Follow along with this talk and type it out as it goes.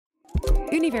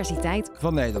Universiteit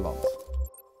van Nederland.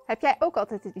 Heb jij ook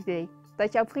altijd het idee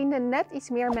dat jouw vrienden net iets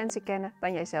meer mensen kennen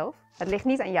dan jijzelf? Het ligt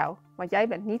niet aan jou, want jij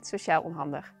bent niet sociaal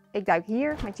onhandig. Ik duik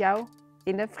hier met jou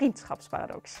in de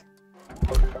vriendschapsparadox.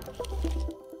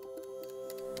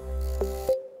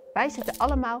 Wij zitten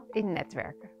allemaal in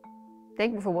netwerken.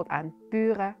 Denk bijvoorbeeld aan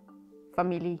buren,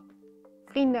 familie,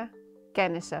 vrienden,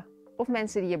 kennissen of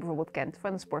mensen die je bijvoorbeeld kent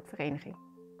van een sportvereniging.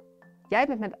 Jij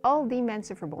bent met al die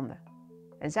mensen verbonden.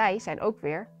 En zij zijn ook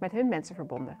weer met hun mensen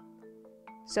verbonden.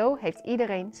 Zo heeft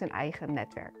iedereen zijn eigen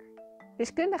netwerk.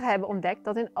 Wiskundigen hebben ontdekt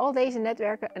dat in al deze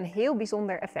netwerken een heel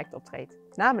bijzonder effect optreedt.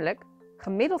 Namelijk,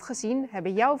 gemiddeld gezien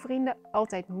hebben jouw vrienden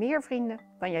altijd meer vrienden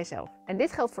dan jijzelf. En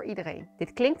dit geldt voor iedereen.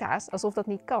 Dit klinkt haast alsof dat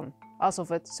niet kan. Alsof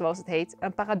het, zoals het heet,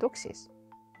 een paradox is.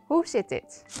 Hoe zit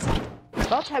dit?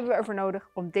 Wat hebben we ervoor nodig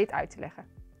om dit uit te leggen?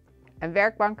 Een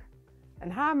werkbank,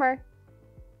 een hamer,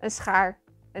 een schaar,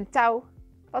 een touw,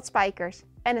 wat spijkers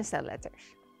en een stel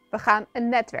letters. We gaan een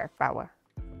netwerk bouwen.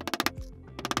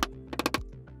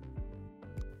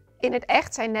 In het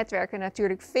echt zijn netwerken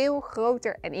natuurlijk veel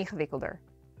groter en ingewikkelder.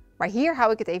 Maar hier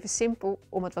hou ik het even simpel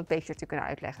om het wat beter te kunnen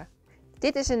uitleggen.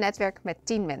 Dit is een netwerk met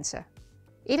 10 mensen.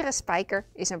 Iedere spijker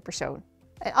is een persoon.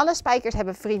 En alle spijkers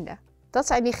hebben vrienden. Dat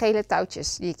zijn die gele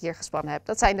touwtjes die ik hier gespannen heb.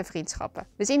 Dat zijn de vriendschappen.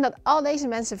 We zien dat al deze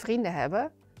mensen vrienden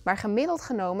hebben, maar gemiddeld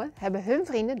genomen hebben hun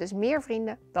vrienden dus meer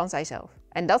vrienden dan zijzelf.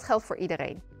 En dat geldt voor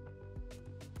iedereen.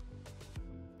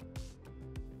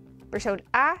 Persoon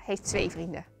A heeft 2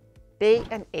 vrienden, B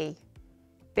en E.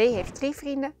 B heeft 3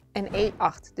 vrienden en E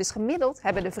 8. Dus gemiddeld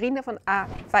hebben de vrienden van A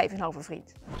 5,5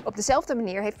 vriend. Op dezelfde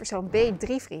manier heeft persoon B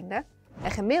 3 vrienden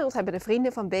en gemiddeld hebben de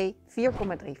vrienden van B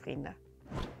 4,3 vrienden.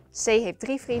 C heeft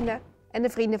 3 vrienden en de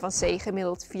vrienden van C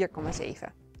gemiddeld 4,7.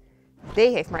 D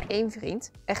heeft maar 1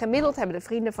 vriend en gemiddeld hebben de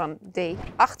vrienden van D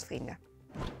 8 vrienden.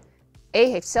 E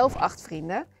heeft zelf 8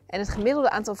 vrienden en het gemiddelde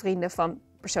aantal vrienden van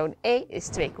persoon E is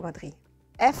 2,3.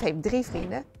 F heeft 3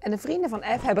 vrienden en de vrienden van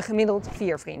F hebben gemiddeld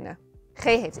 4 vrienden. G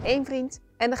heeft 1 vriend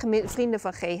en de vrienden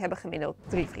van G hebben gemiddeld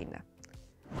 3 vrienden.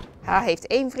 H heeft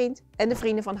 1 vriend en de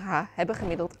vrienden van H hebben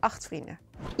gemiddeld 8 vrienden.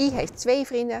 I heeft 2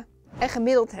 vrienden en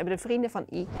gemiddeld hebben de vrienden van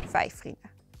I 5 vrienden.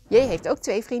 J heeft ook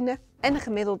 2 vrienden en het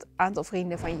gemiddeld aantal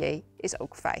vrienden van J is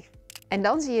ook 5. En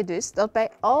dan zie je dus dat bij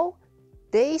al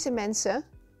deze mensen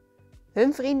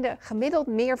hun vrienden gemiddeld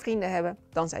meer vrienden hebben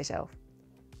dan zijzelf.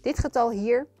 Dit getal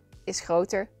hier is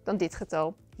groter dan dit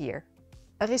getal hier.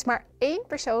 Er is maar 1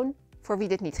 persoon voor wie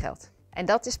dit niet geldt. En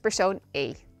dat is persoon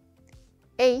E.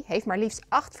 E heeft maar liefst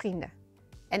 8 vrienden.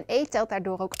 En E telt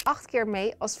daardoor ook 8 keer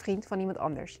mee als vriend van iemand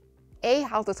anders. E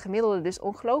haalt het gemiddelde dus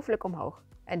ongelooflijk omhoog.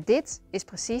 En dit is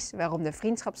precies waarom de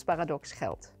vriendschapsparadox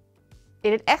geldt.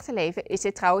 In het echte leven is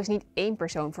dit trouwens niet 1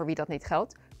 persoon voor wie dat niet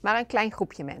geldt, maar een klein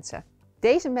groepje mensen.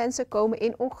 Deze mensen komen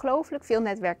in ongelooflijk veel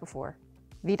netwerken voor.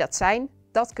 Wie dat zijn,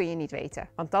 dat kun je niet weten,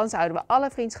 want dan zouden we alle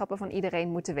vriendschappen van iedereen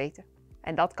moeten weten.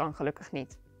 En dat kan gelukkig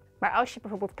niet. Maar als je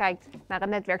bijvoorbeeld kijkt naar een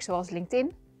netwerk zoals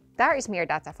LinkedIn, daar is meer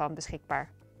data van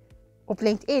beschikbaar. Op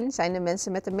LinkedIn zijn de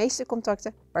mensen met de meeste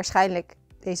contacten waarschijnlijk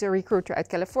deze recruiter uit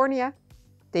Californië,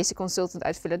 deze consultant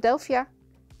uit Philadelphia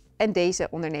en deze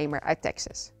ondernemer uit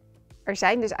Texas. Er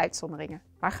zijn dus uitzonderingen,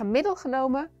 maar gemiddeld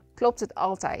genomen klopt het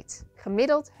altijd.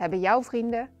 Gemiddeld hebben jouw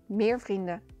vrienden meer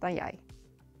vrienden dan jij.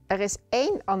 Er is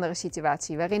 1 andere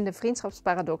situatie waarin de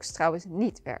vriendschapsparadox trouwens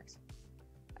niet werkt.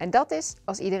 En dat is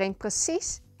als iedereen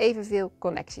precies evenveel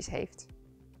connecties heeft.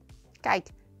 Kijk,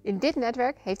 in dit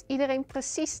netwerk heeft iedereen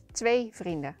precies 2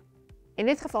 vrienden. In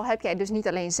dit geval heb jij dus niet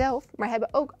alleen zelf, maar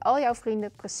hebben ook al jouw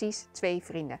vrienden precies 2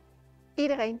 vrienden.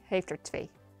 Iedereen heeft er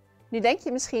 2. Nu denk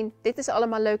je misschien, dit is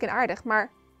allemaal leuk en aardig,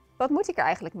 maar wat moet ik er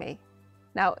eigenlijk mee?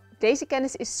 Nou, deze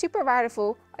kennis is super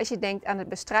waardevol als je denkt aan het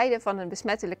bestrijden van een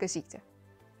besmettelijke ziekte.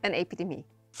 Een epidemie.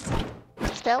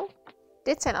 Stel,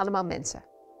 dit zijn allemaal mensen.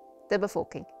 De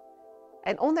bevolking.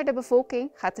 En onder de bevolking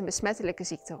gaat een besmettelijke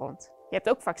ziekte rond. Je hebt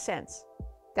ook vaccins.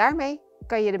 Daarmee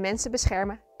kan je de mensen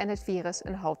beschermen en het virus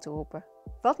een halt toeroepen.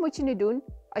 Wat moet je nu doen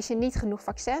als je niet genoeg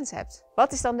vaccins hebt?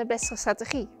 Wat is dan de beste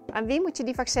strategie? Aan wie moet je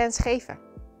die vaccins geven?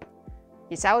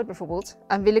 Je zou het bijvoorbeeld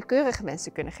aan willekeurige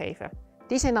mensen kunnen geven.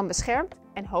 Die zijn dan beschermd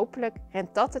en hopelijk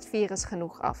rent dat het virus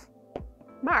genoeg af.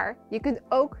 Maar je kunt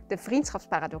ook de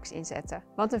vriendschapsparadox inzetten.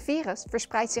 Want een virus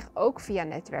verspreidt zich ook via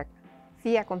netwerk,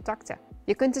 via contacten.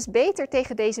 Je kunt dus beter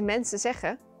tegen deze mensen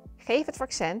zeggen, geef het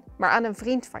vaccin maar aan een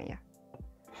vriend van je.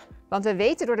 Want we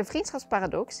weten door de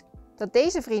vriendschapsparadox dat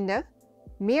deze vrienden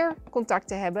meer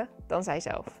contacten hebben dan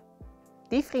zijzelf.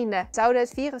 Die vrienden zouden het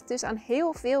virus dus aan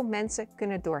heel veel mensen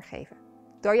kunnen doorgeven.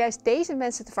 Door juist deze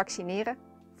mensen te vaccineren,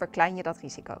 verklein je dat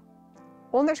risico.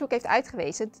 Onderzoek heeft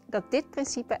uitgewezen dat dit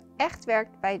principe echt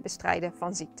werkt bij het bestrijden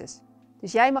van ziektes.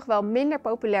 Dus jij mag wel minder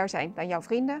populair zijn dan jouw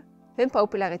vrienden. Hun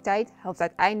populariteit helpt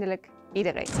uiteindelijk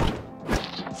iedereen.